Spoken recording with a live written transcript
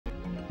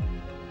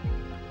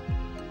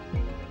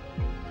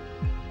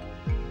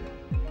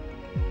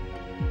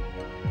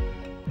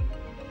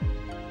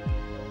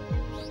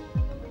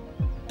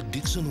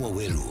Jackson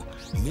Waweru,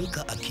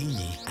 Milka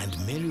Akinyi,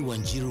 and Mary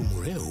Wanjiru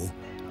Muriu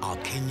are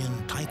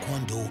Kenyan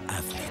Taekwondo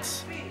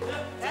athletes.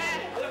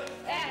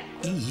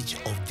 Each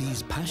of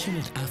these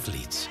passionate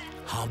athletes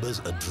harbors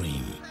a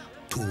dream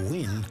to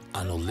win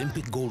an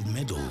Olympic gold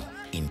medal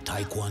in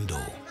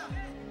Taekwondo.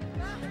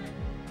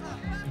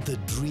 The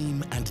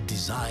dream and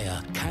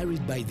desire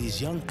carried by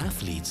these young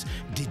athletes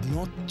did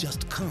not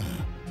just come.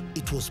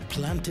 It was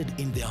planted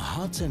in their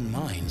hearts and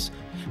minds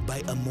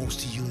by a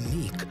most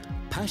unique,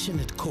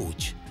 passionate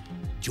coach,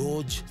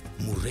 George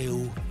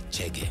Muriu.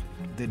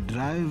 The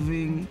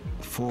driving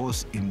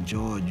force in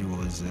George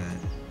was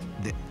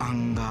the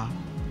anger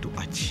to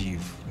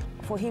achieve.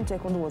 For him,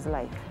 Taekwondo was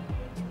life.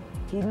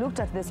 He looked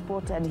at the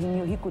sport and he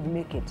knew he could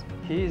make it.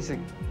 He is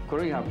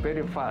growing up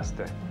very fast.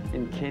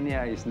 In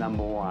Kenya, is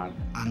 #1.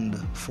 And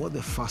for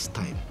the first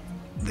time,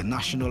 the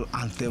national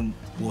anthem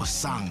was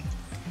sung,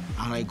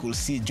 and I could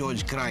see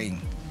George crying.